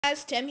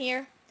Guys, Tim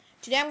here.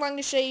 Today I'm going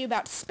to show you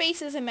about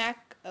Spaces in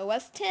Mac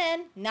OS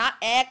X, not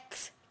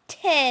X,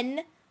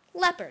 10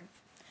 Leopard.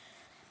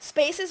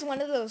 Spaces is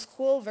one of those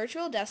cool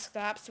virtual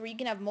desktops where you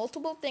can have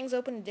multiple things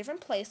open in different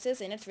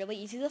places and it's really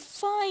easy to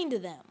find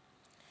them.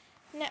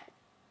 Now,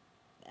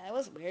 that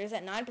was weird. Is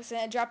that 9%?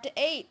 It dropped to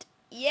 8.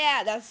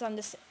 Yeah, I'm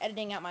just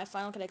editing out my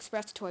Final Cut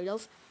Express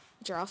tutorials,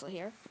 which are also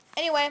here.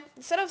 Anyway,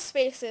 instead of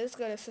Spaces,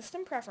 go to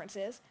System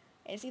Preferences,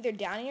 and it's either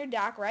down in your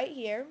dock right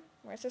here,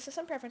 where it says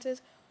System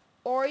Preferences,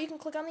 or you can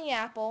click on the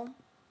apple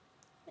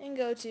and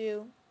go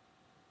to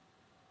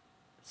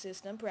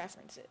System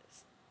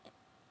Preferences.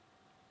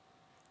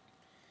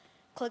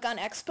 Click on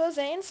Expose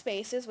and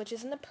Spaces, which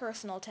is in the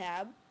Personal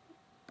tab,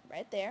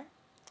 right there.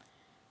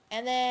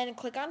 And then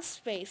click on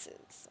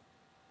Spaces.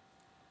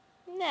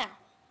 Now,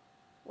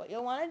 what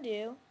you'll want to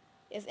do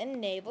is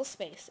enable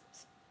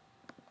Spaces.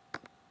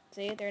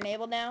 See, they're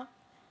enabled now.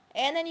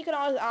 And then you can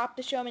always opt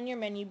to show them in your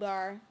menu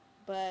bar,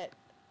 but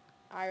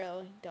I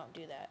really don't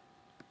do that.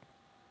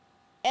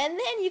 And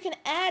then you can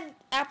add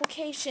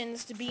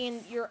applications to be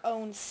in your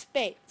own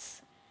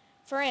space.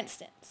 For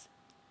instance,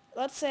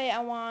 let's say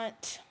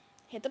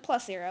hit the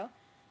plus arrow,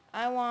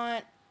 I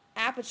want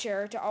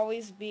aperture to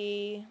always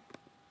be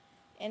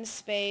in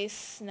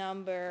space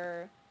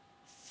number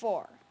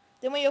 4.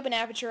 Then when you open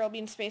aperture, it'll be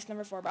in space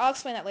number 4. But I'll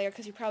explain that later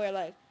because you probably are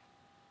like,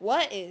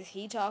 what is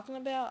he talking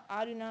about?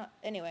 I do not.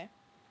 Anyway,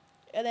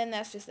 and then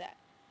that's just that.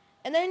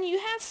 And then you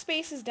have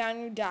spaces down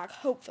in your dock,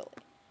 hopefully.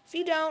 If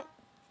you don't,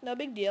 no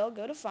big deal.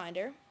 Go to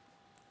Finder,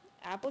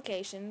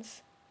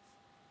 Applications,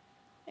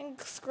 and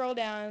scroll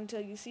down until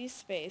you see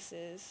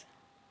Spaces.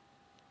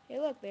 Hey,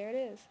 look, there it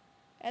is.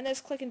 And there's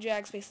click and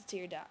drag Spaces to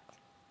your dock.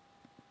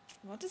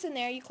 Once it's in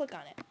there, you click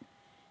on it.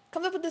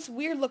 Comes up with this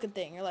weird looking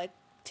thing. You're like,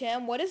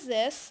 Tim, what is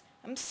this?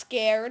 I'm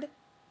scared.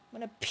 I'm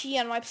going to pee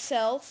on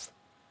myself.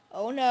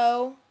 Oh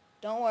no.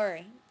 Don't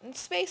worry.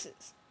 It's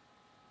Spaces.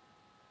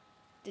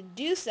 To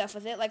do stuff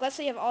with it, like let's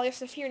say you have all your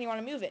stuff here and you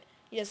want to move it.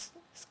 You just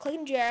click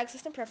and drag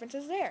System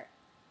Preferences there.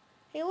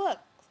 Hey, look.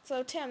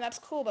 So, Tim, that's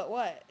cool, but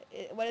what?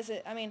 What is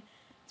it? I mean,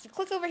 if you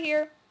click over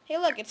here, hey,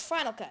 look, it's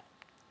Final Cut.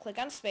 Click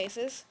on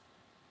Spaces.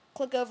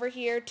 Click over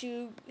here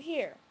to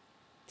here.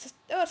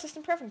 Oh, it's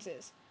System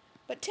Preferences.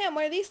 But, Tim,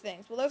 what are these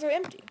things? Well, those are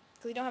empty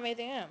because you don't have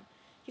anything in them.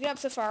 You can have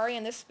Safari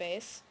in this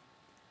space.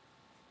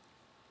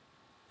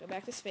 Go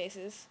back to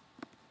Spaces.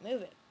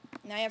 Move it.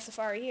 Now you have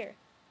Safari here.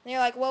 And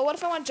you're like, well, what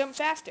if I want to jump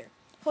faster?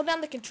 Hold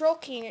down the Control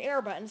key and your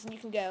arrow buttons, and you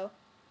can go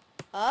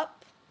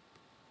up,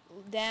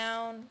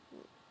 down,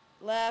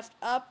 left,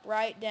 up,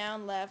 right,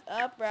 down, left,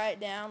 up, right,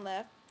 down,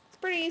 left. It's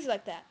pretty easy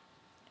like that.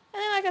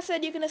 And then, like I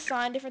said, you can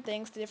assign different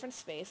things to different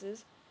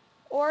spaces.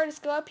 Or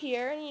just go up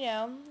here, and,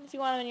 if you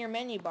want it in your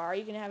menu bar,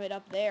 you can have it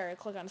up there and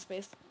click on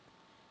space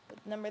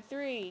with number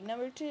 3,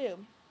 number 2.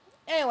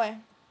 Anyway,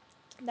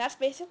 that's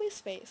basically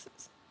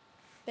Spaces.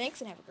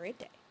 Thanks, and have a great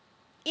day.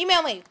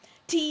 Email me,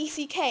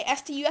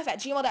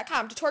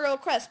 teckstuf@gmail.com. Tutorial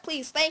request,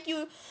 please, thank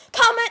you.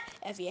 Comment.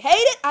 If you hate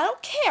it, I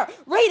don't care.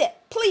 Rate it,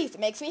 please. It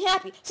makes me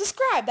happy.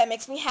 Subscribe. That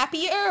makes me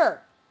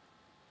happier.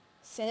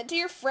 Send it to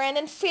your friend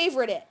and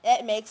favorite it.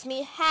 It makes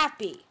me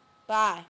happy. Bye.